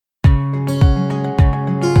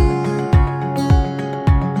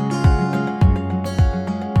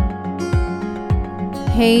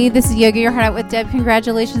Hey, this is Yoga Your Heart Out with Deb.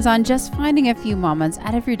 Congratulations on just finding a few moments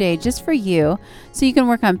out of your day just for you so you can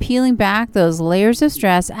work on peeling back those layers of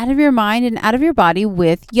stress out of your mind and out of your body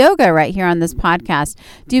with yoga right here on this podcast.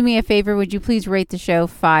 Do me a favor. Would you please rate the show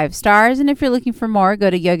 5 stars? And if you're looking for more,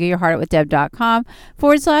 go to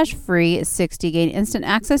yogayourheartoutwithdeb.com/free 60. Gain instant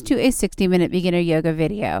access to a 60-minute beginner yoga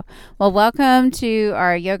video. Well, welcome to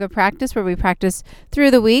our yoga practice where we practice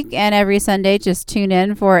through the week, and every Sunday just tune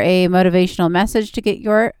in for a motivational message to get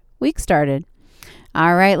your week started.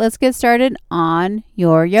 All right, let's get started on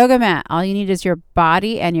your yoga mat. All you need is your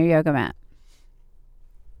body and your yoga mat.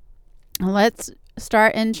 Let's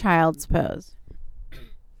start in child's pose.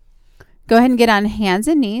 Go ahead and get on hands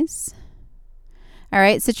and knees. All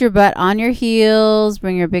right, sit your butt on your heels.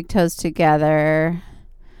 Bring your big toes together.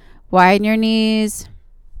 Widen your knees.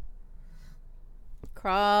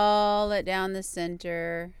 Crawl it down the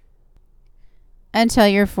center until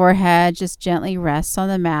your forehead just gently rests on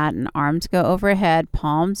the mat and arms go overhead,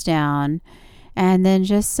 palms down, and then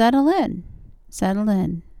just settle in. Settle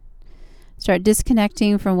in. Start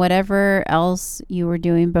disconnecting from whatever else you were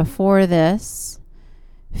doing before this.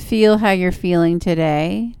 Feel how you're feeling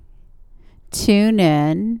today. Tune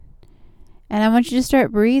in. And I want you to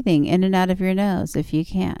start breathing in and out of your nose if you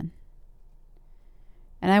can.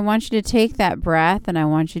 And I want you to take that breath and I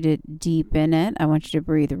want you to deepen it. I want you to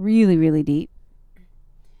breathe really, really deep.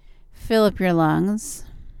 Fill up your lungs.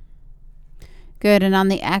 Good. And on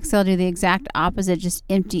the exhale, do the exact opposite. Just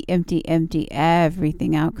empty, empty, empty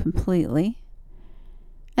everything out completely.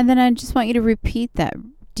 And then I just want you to repeat that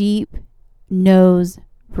deep nose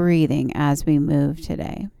breathing as we move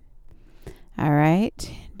today. All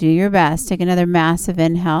right. Do your best. Take another massive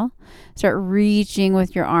inhale. Start reaching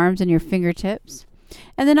with your arms and your fingertips.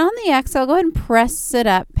 And then on the exhale, go ahead and press it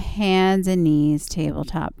up, hands and knees,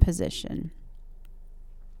 tabletop position.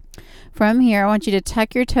 From here, I want you to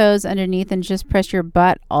tuck your toes underneath and just press your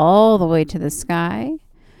butt all the way to the sky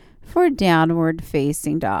for downward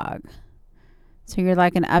facing dog. So you're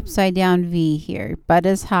like an upside down V here. Butt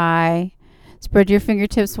is high. Spread your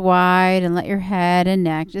fingertips wide and let your head and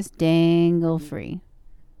neck just dangle free.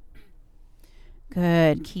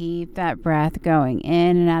 Good. Keep that breath going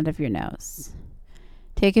in and out of your nose.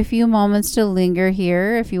 Take a few moments to linger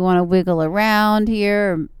here. If you want to wiggle around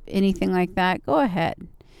here or anything like that, go ahead.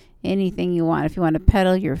 Anything you want. If you want to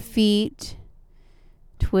pedal your feet,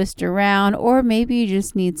 twist around, or maybe you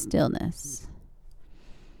just need stillness.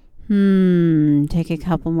 Take a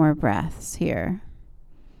couple more breaths here.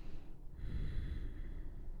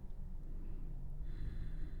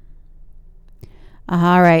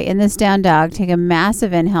 All right, in this down dog, take a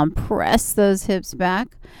massive inhale and press those hips back.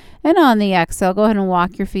 And on the exhale, go ahead and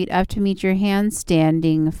walk your feet up to meet your hands,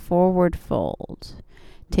 standing forward fold.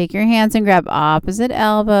 Take your hands and grab opposite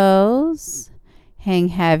elbows. Hang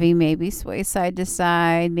heavy, maybe sway side to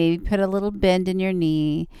side. Maybe put a little bend in your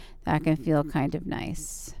knee. That can feel kind of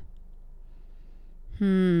nice.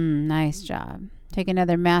 Nice job. Take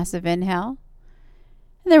another massive inhale.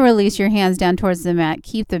 And then release your hands down towards the mat.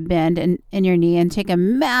 Keep the bend in your knee and take a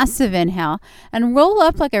massive inhale and roll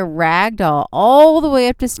up like a rag doll all the way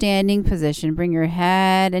up to standing position. Bring your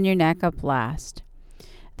head and your neck up last.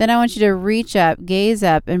 Then I want you to reach up, gaze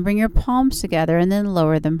up, and bring your palms together and then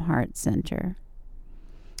lower them heart center.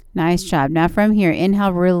 Nice job. Now from here,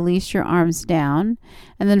 inhale, release your arms down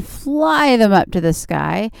and then fly them up to the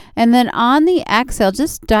sky. And then on the exhale,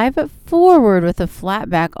 just dive it forward with a flat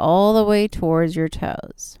back all the way towards your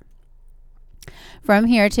toes. From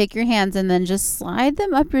here, take your hands and then just slide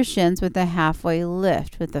them up your shins with a halfway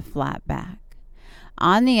lift with a flat back.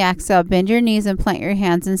 On the exhale, bend your knees and plant your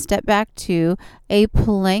hands and step back to a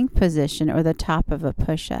plank position or the top of a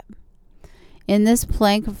push-up. In this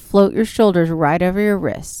plank, float your shoulders right over your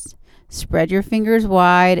wrists. Spread your fingers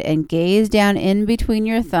wide and gaze down in between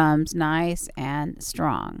your thumbs, nice and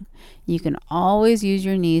strong. You can always use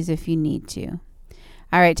your knees if you need to.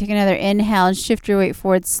 All right, take another inhale and shift your weight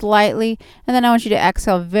forward slightly. And then I want you to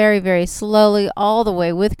exhale very, very slowly all the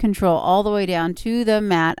way with control, all the way down to the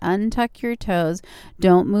mat. Untuck your toes.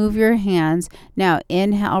 Don't move your hands. Now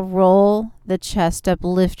inhale, roll the chest up,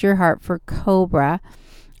 lift your heart for cobra.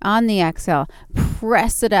 On the exhale,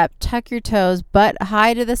 press it up, tuck your toes, butt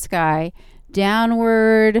high to the sky,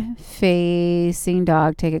 downward facing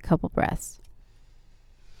dog. Take a couple breaths.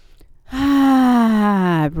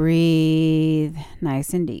 Breathe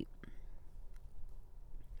nice and deep.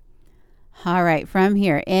 All right, from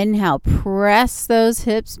here, inhale, press those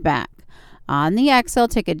hips back. On the exhale,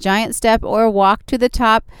 take a giant step or walk to the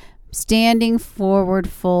top, standing forward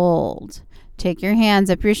fold. Take your hands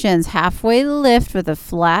up your shins, halfway lift with a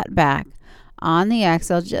flat back. On the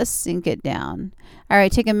exhale, just sink it down. All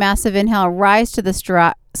right, take a massive inhale, rise to the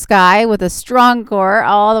sky with a strong core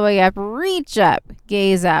all the way up. Reach up,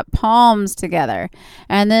 gaze up, palms together,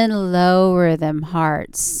 and then lower them,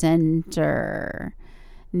 heart center.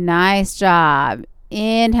 Nice job.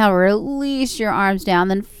 Inhale, release your arms down,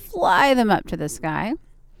 then fly them up to the sky.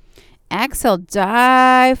 Exhale,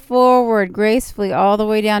 dive forward gracefully all the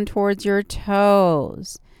way down towards your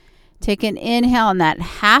toes. Take an inhale and that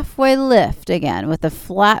halfway lift again with a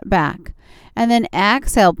flat back. And then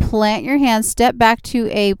exhale, plant your hands, step back to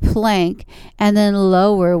a plank, and then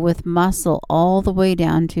lower with muscle all the way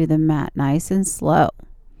down to the mat, nice and slow.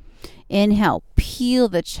 Inhale, peel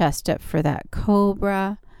the chest up for that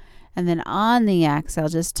cobra. And then on the exhale,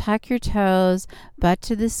 just tuck your toes, butt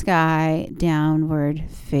to the sky, downward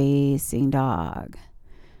facing dog.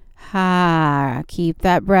 Keep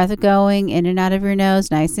that breath going in and out of your nose,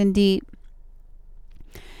 nice and deep.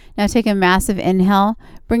 Now take a massive inhale.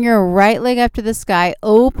 Bring your right leg up to the sky.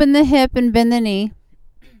 Open the hip and bend the knee.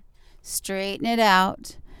 Straighten it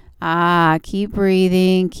out. Keep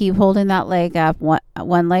breathing. Keep holding that leg up.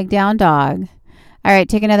 One leg down dog. All right,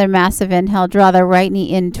 take another massive inhale. Draw the right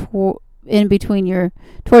knee in between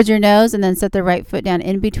towards your nose, and then set the right foot down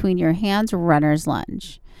in between your hands. Runner's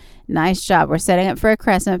lunge. Nice job. We're setting up for a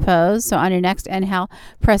crescent pose. So on your next inhale,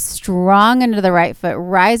 press strong into the right foot.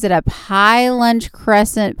 Rise it up. High lunge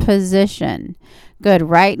crescent position. Good.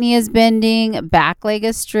 Right knee is bending. Back leg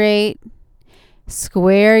is straight.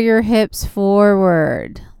 Square your hips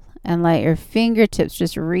forward and let your fingertips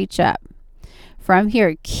just reach up. From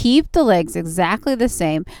here, keep the legs exactly the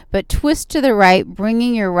same, but twist to the right,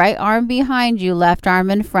 bringing your right arm behind you, left arm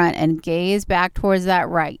in front, and gaze back towards that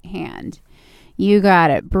right hand. You got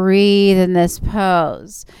it. Breathe in this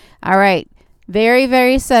pose. All right. Very,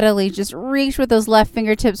 very subtly, just reach with those left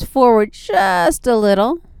fingertips forward just a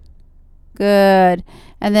little. Good.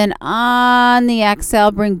 And then on the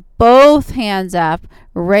exhale, bring both hands up,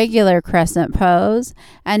 regular crescent pose.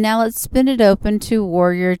 And now let's spin it open to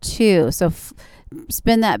warrior two. So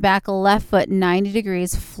spin that back left foot 90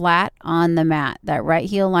 degrees flat on the mat. That right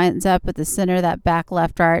heel lines up at the center of that back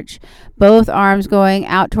left arch. Both arms going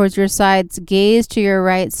out towards your sides. Gaze to your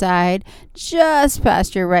right side, just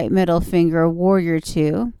past your right middle finger, warrior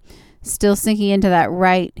two. Still sinking into that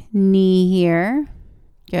right knee here.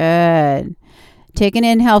 Good. Take an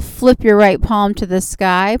inhale, flip your right palm to the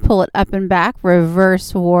sky, pull it up and back,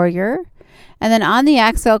 reverse warrior. And then on the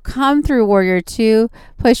exhale, come through warrior two,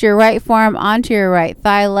 push your right forearm onto your right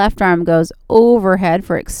thigh, left arm goes overhead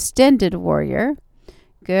for extended warrior.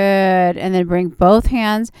 Good. And then bring both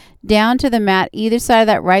hands down to the mat, either side of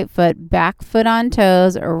that right foot, back foot on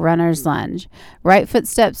toes, or runner's lunge. Right foot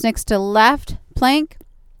steps next to left, plank.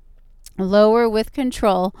 Lower with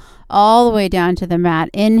control all the way down to the mat.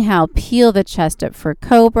 Inhale, peel the chest up for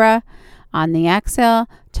cobra. On the exhale,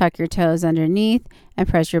 tuck your toes underneath and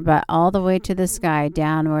press your butt all the way to the sky,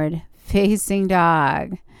 downward facing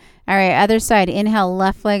dog. All right, other side. Inhale,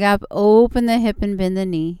 left leg up, open the hip and bend the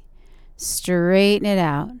knee. Straighten it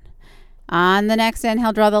out. On the next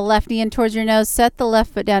inhale, draw the left knee in towards your nose. Set the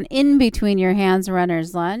left foot down in between your hands,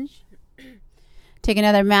 runner's lunge. Take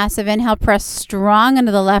another massive inhale. Press strong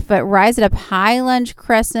into the left foot. Rise it up. High lunge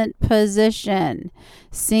crescent position.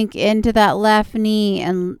 Sink into that left knee,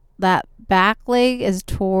 and that back leg is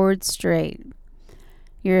towards straight.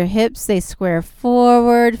 Your hips, they square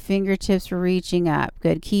forward. Fingertips reaching up.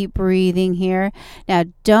 Good. Keep breathing here. Now,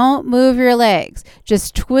 don't move your legs.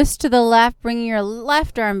 Just twist to the left, bringing your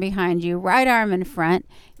left arm behind you. Right arm in front.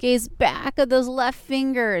 Gaze back at those left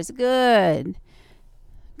fingers. Good.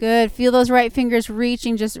 Good. Feel those right fingers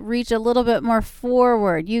reaching. Just reach a little bit more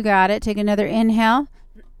forward. You got it. Take another inhale.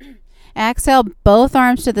 Exhale, both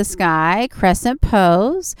arms to the sky, crescent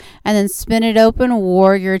pose, and then spin it open,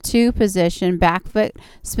 warrior two position. Back foot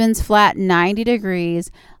spins flat 90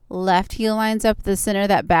 degrees. Left heel lines up the center of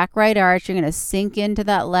that back right arch. You're going to sink into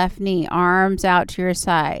that left knee, arms out to your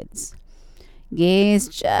sides. Gaze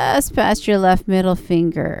just past your left middle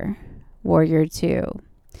finger, warrior two.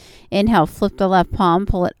 Inhale, flip the left palm,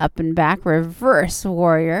 pull it up and back, reverse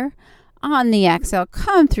warrior. On the exhale,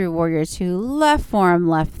 come through warrior two, left forearm,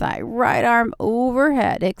 left thigh, right arm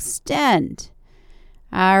overhead, extend.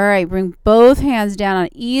 All right, bring both hands down on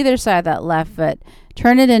either side of that left foot.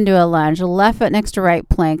 Turn it into a lunge, left foot next to right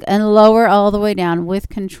plank, and lower all the way down with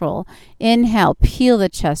control. Inhale, peel the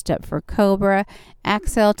chest up for cobra.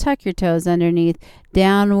 Exhale, tuck your toes underneath,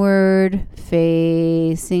 downward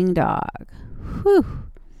facing dog. Whew.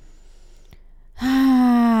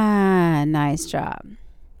 Nice job.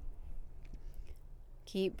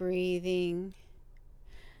 Keep breathing.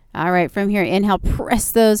 All right, from here, inhale,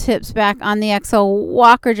 press those hips back. On the exhale,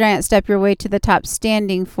 walk or giant step your way to the top,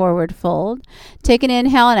 standing forward fold. Take an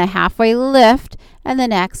inhale and a halfway lift, and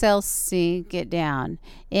then exhale, sink it down.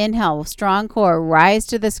 Inhale, strong core, rise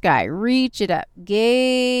to the sky, reach it up,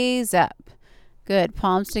 gaze up. Good,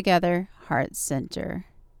 palms together, heart center.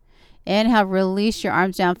 Inhale, release your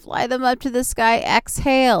arms down, fly them up to the sky.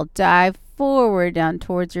 Exhale, dive forward down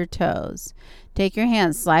towards your toes. Take your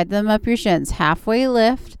hands, slide them up your shins, halfway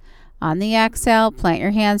lift. On the exhale, plant your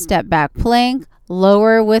hands, step back, plank,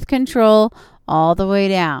 lower with control, all the way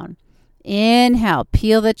down. Inhale,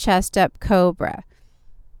 peel the chest up, cobra.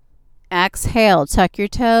 Exhale, tuck your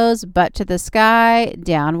toes, butt to the sky,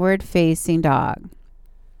 downward facing dog.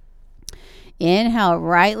 Inhale,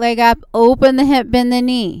 right leg up, open the hip, bend the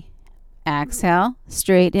knee. Exhale,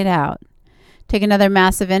 straighten it out. Take another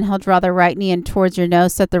massive inhale, draw the right knee in towards your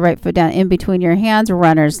nose, set the right foot down in between your hands,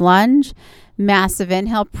 runner's lunge. Massive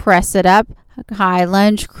inhale, press it up, high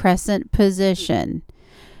lunge, crescent position.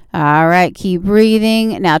 All right, keep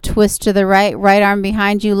breathing. Now twist to the right, right arm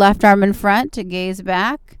behind you, left arm in front to gaze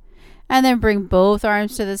back. And then bring both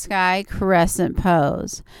arms to the sky, crescent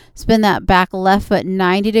pose. Spin that back left foot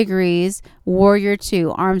 90 degrees, warrior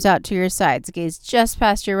two, arms out to your sides. Gaze just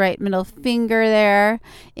past your right middle finger there.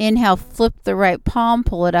 Inhale, flip the right palm,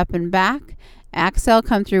 pull it up and back. Exhale,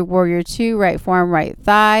 come through warrior two, right forearm, right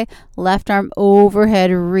thigh, left arm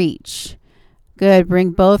overhead reach. Good,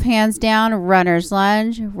 bring both hands down, runner's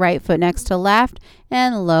lunge, right foot next to left,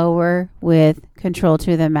 and lower with control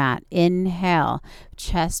to the mat. Inhale,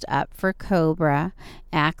 chest up for cobra.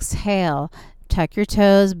 Exhale, tuck your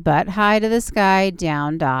toes, butt high to the sky,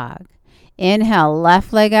 down dog. Inhale,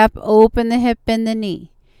 left leg up, open the hip, bend the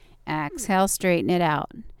knee. Exhale, straighten it out.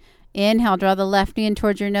 Inhale, draw the left knee in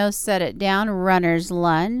towards your nose, set it down, runner's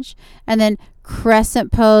lunge, and then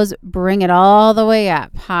crescent pose, bring it all the way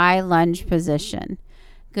up, high lunge position.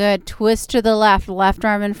 Good, twist to the left, left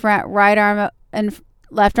arm in front, right arm and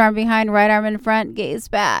left arm behind, right arm in front, gaze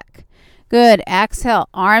back. Good, exhale,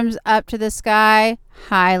 arms up to the sky,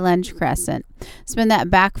 high lunge crescent. Spin that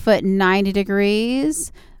back foot 90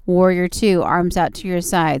 degrees, warrior two, arms out to your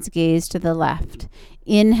sides, gaze to the left.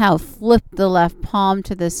 Inhale, flip the left palm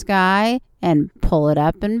to the sky and pull it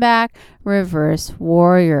up and back, reverse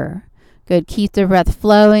warrior. Good, keep the breath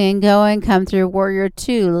flowing and going. Come through warrior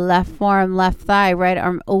two, left forearm, left thigh, right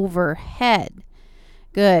arm overhead.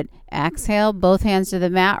 Good, exhale, both hands to the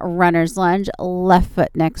mat, runner's lunge, left foot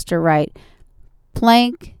next to right.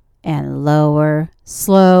 Plank and lower,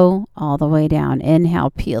 slow, all the way down. Inhale,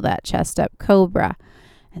 peel that chest up, cobra.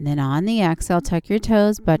 And then on the exhale, tuck your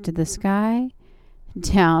toes, butt to the sky,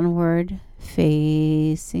 downward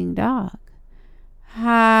facing dog.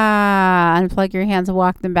 Unplug your hands,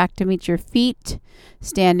 walk them back to meet your feet,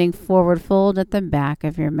 standing forward fold at the back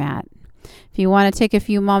of your mat. If you want to take a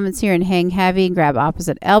few moments here and hang heavy and grab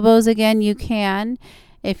opposite elbows again, you can.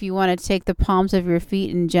 If you want to take the palms of your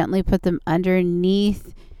feet and gently put them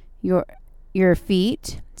underneath your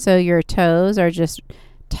feet, so your toes are just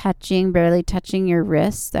touching, barely touching your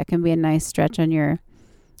wrists, that can be a nice stretch on your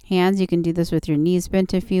hands. You can do this with your knees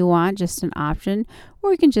bent if you want, just an option,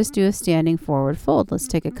 or you can just do a standing forward fold. Let's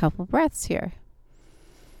take a couple breaths here.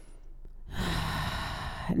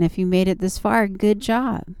 And if you made it this far, good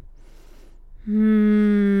job.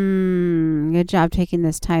 Good job taking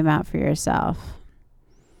this time out for yourself.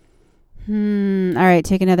 All right,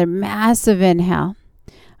 take another massive inhale.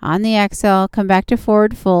 On the exhale, come back to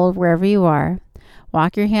forward fold wherever you are.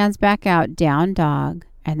 Walk your hands back out, down dog,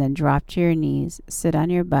 and then drop to your knees. Sit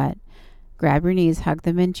on your butt. Grab your knees, hug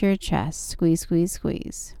them into your chest. Squeeze, squeeze,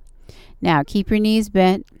 squeeze. Now, keep your knees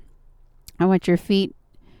bent. I want your feet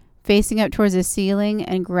facing up towards the ceiling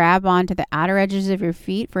and grab onto the outer edges of your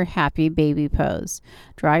feet for happy baby pose.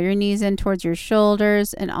 Draw your knees in towards your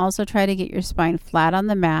shoulders and also try to get your spine flat on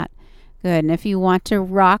the mat. Good. And if you want to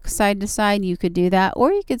rock side to side, you could do that,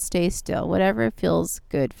 or you could stay still, whatever feels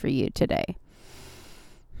good for you today.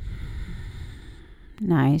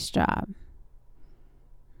 Nice job.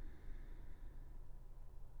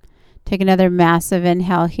 Take another massive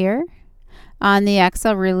inhale here. On the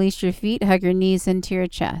exhale, release your feet, hug your knees into your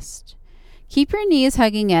chest. Keep your knees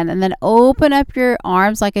hugging in and then open up your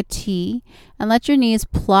arms like a T and let your knees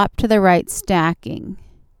plop to the right, stacking.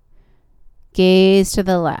 Gaze to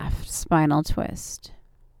the left, spinal twist.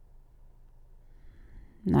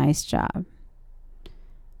 Nice job.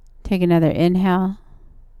 Take another inhale.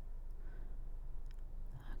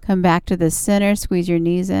 Come back to the center, squeeze your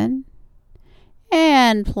knees in,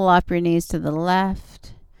 and plop your knees to the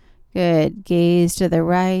left. Good. Gaze to the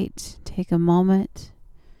right. Take a moment.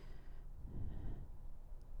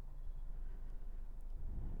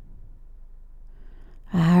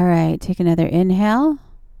 right, take another inhale.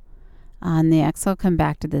 On the exhale, come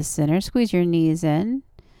back to the center. Squeeze your knees in.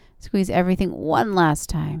 Squeeze everything one last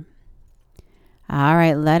time. All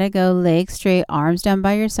right, let it go. Legs straight, arms down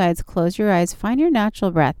by your sides. Close your eyes. Find your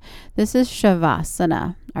natural breath. This is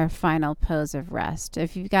Shavasana, our final pose of rest.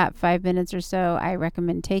 If you've got 5 minutes or so, I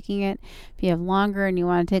recommend taking it. If you have longer and you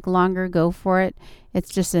want to take longer, go for it.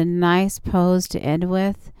 It's just a nice pose to end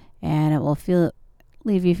with, and it will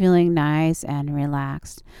leave you feeling nice and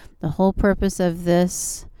relaxed. The whole purpose of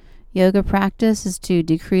this yoga practice is to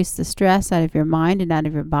decrease the stress out of your mind and out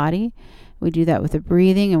of your body. We do that with the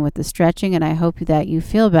breathing and with the stretching, and I hope that you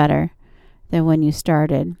feel better than when you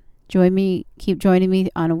started. Keep joining me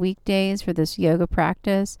on weekdays for this yoga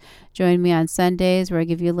practice. Join me on Sundays where I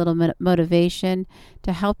give you a little motivation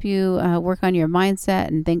to help you work on your mindset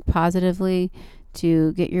and think positively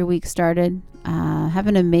to get your week started. Have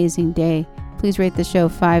an amazing day. Please rate the show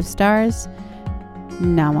 5 stars.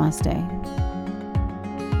 Namaste.